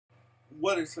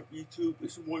What is up, YouTube?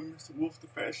 It's your boy, Mr. Wolf the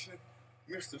Fashion,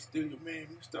 Mr. Studio Man,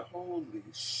 Mr. Holy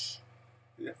Shh.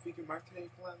 Did I figure my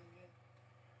tagline again?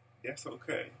 That's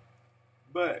okay.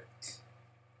 But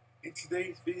in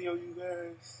today's video, you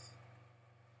guys,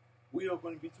 we are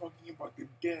going to be talking about the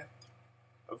death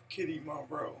of Kitty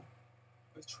Monroe,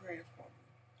 a trans woman.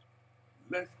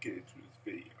 Let's get into this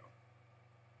video.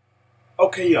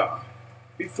 Okay, y'all.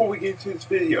 Before we get into this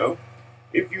video,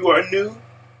 if you are new,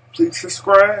 please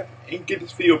subscribe and give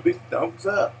this video a big thumbs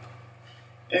up.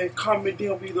 And comment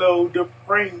down below the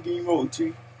praying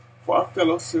emoji for our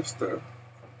fellow sister.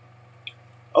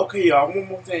 Okay, y'all, one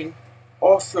more thing.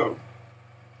 Also,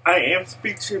 I am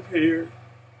speech impaired,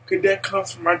 because that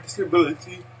comes from my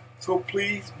disability. So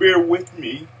please bear with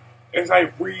me as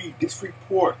I read this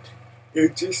report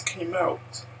that just came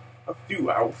out a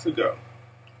few hours ago.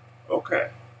 Okay.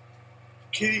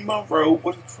 Kitty Monroe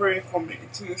was a trans woman in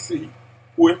Tennessee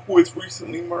who was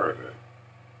recently murdered.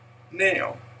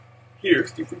 Now,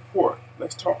 here's the report.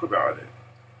 Let's talk about it.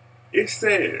 It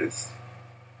says,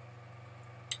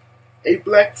 a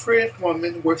black trans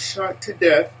woman was shot to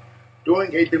death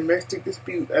during a domestic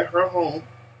dispute at her home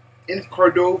in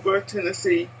Cordova,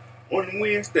 Tennessee on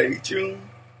Wednesday, June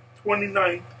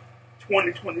 29,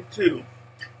 2022,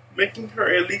 making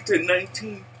her at least the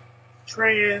 19th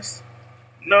trans,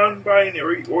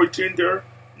 non-binary, or gender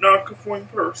non-conforming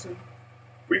person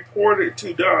reported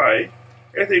to die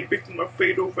as a victim of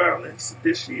fatal violence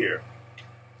this year.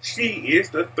 She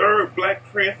is the third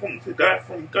black trans woman to die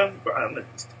from gun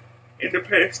violence in the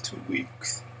past 2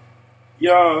 weeks.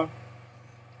 Y'all,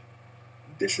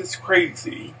 this is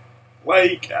crazy.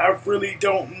 Like, I really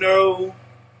don't know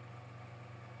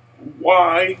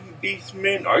why these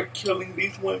men are killing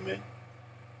these women.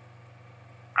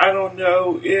 I don't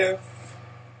know if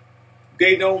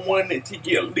they don't want it to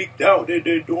get leaked out that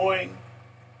they're doing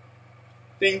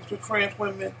things with trans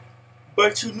women,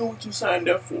 but you knew what you signed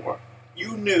up for.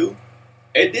 You knew.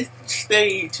 At this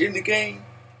stage in the game,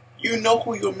 you know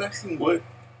who you're messing with.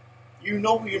 You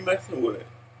know who you're messing with.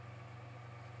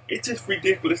 It's just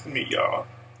ridiculous to me, y'all.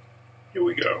 Here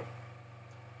we go.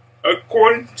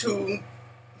 According to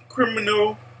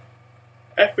criminal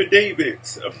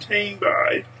affidavits obtained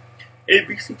by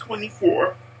ABC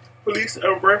 24, police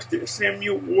arrested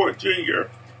Samuel Ward Jr.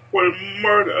 for the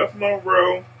murder of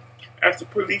Monroe after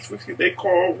police received a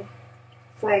call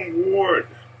from Ward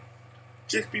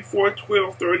just before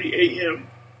 12:30 a.m.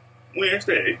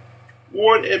 Wednesday.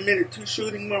 Ward admitted to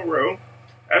shooting Monroe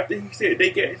after he said they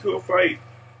got into a fight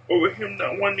over him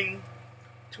not wanting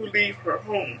to leave her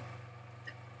home.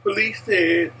 Police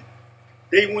said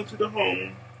they went to the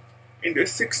home in the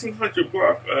 1600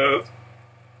 block of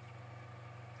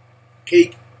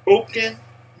Cake Oaken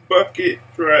Bucket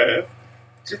Drive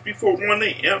just before 1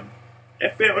 a.m.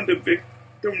 and found the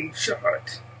victim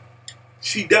shot.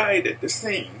 She died at the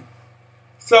scene.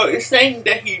 So it's saying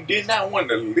that he did not want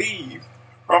to leave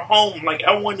her home. Like,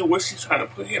 I wonder, was she trying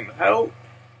to put him out?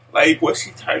 Like, was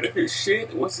she tired of his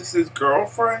shit? Was this his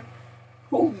girlfriend?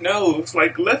 Who knows?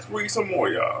 Like, let's read some more,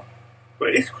 y'all.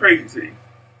 But it's crazy.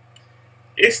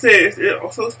 It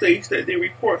also states that the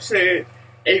report said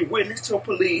a witness told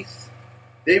police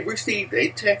they received a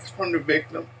text from the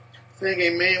victim saying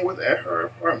a man was at her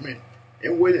apartment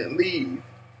and wouldn't leave.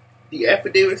 The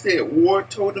affidavit said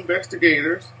Ward told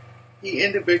investigators he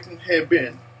and the victim had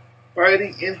been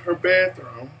fighting in her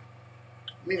bedroom,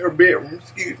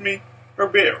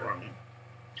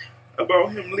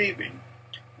 about him leaving.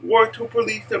 Ward told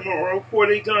police that Monroe pulled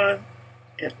a gun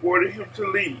and ordered him to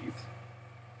leave.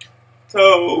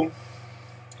 So,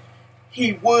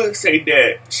 he would say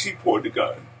that she pulled the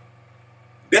gun.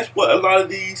 That's what a lot of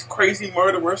these crazy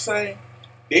murderers say.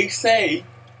 They say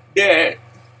that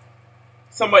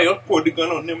somebody else pulled the gun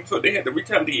on them, so they had to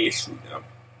retaliate and shoot them.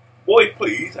 Boy,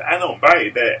 please, I don't buy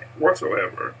that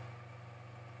whatsoever.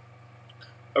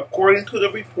 According to the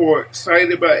report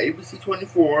cited by ABC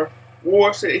 24,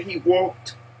 Ward said he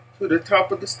walked to the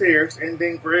top of the stairs and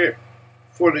then grabbed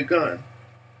for the gun.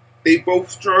 They both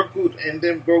struggled and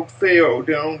then both fell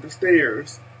down the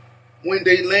stairs. When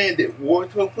they landed,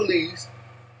 Ward told police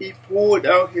he pulled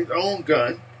out his own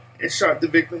gun and shot the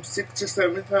victim 6 to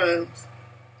 7 times.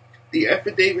 The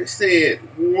affidavit said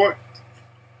Ward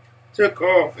took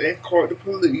off and called the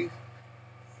police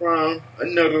from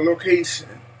another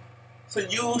location. So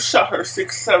you shot her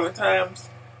 6, 7 times,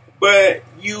 but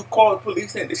you called the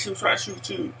police saying that she was trying to shoot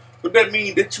you. So that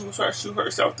means that you was trying to shoot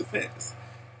her self-defense.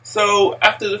 So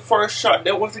after the first shot,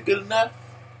 that wasn't good enough?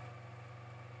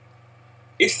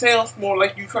 It sounds more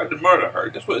like you tried to murder her.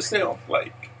 That's what it sounds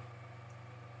like.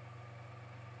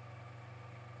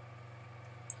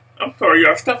 I'm sorry,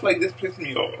 y'all. Stuff like this pisses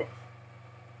me off.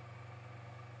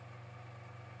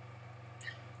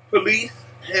 Police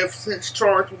have since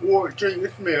charged Ward Jr.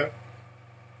 Smith,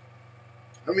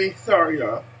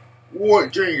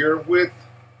 Ward Jr. with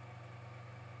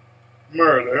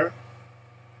murder.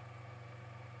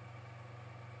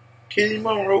 Kenny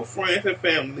Monroe friends and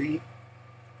family,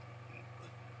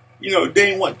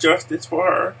 they want justice for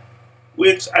her,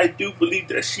 which I do believe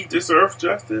that she deserves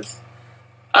justice.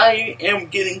 I am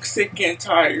getting sick and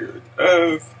tired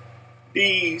of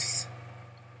these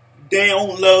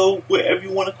down low, whatever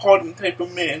you want to call them, type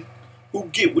of men who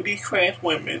get with these trans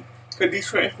women, because these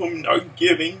trans women are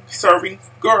serving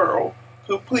girl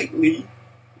completely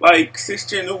like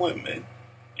cisgender women,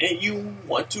 and you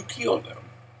want to kill them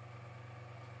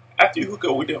after you hook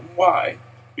up with them. Why?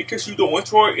 Because you don't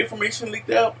want your information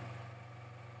leaked out?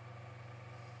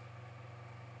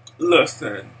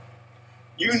 Listen,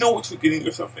 you know what you're getting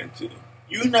yourself into.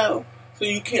 You know, so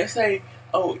you can't say,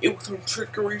 oh, it was some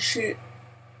trickery shit.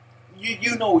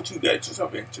 You know what you got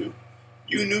yourself into.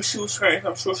 You knew she was trans,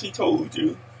 I'm sure she told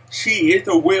you. She is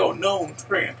a well-known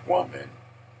trans woman.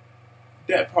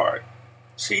 That part.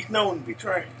 She's known to be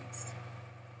trans.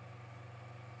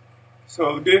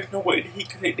 So there's no way that he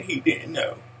could say that he didn't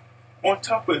know. On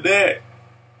top of that,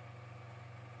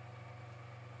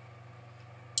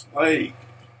 what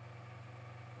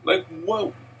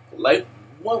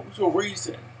was your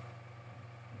reason?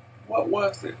 What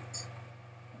was it?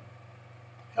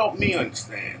 Help me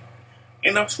understand.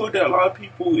 And I'm sure that a lot of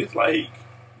people is like,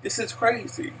 this is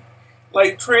crazy.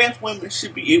 Like, trans women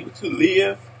should be able to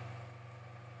live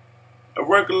a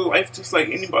regular life just like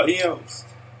anybody else.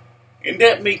 And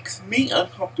that makes me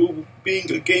uncomfortable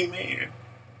being a gay man.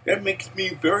 That makes me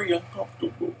very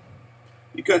uncomfortable.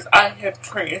 Because I have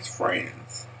trans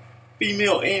friends,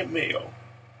 female and male.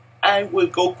 I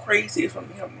would go crazy if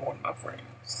something happened to one of my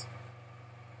friends.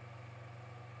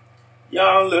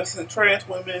 Y'all listen, trans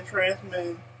women, trans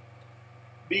men,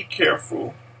 be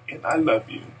careful, and I love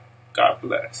you. God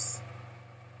bless.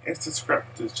 And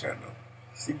subscribe to the channel.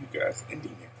 See you guys in the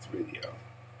next video.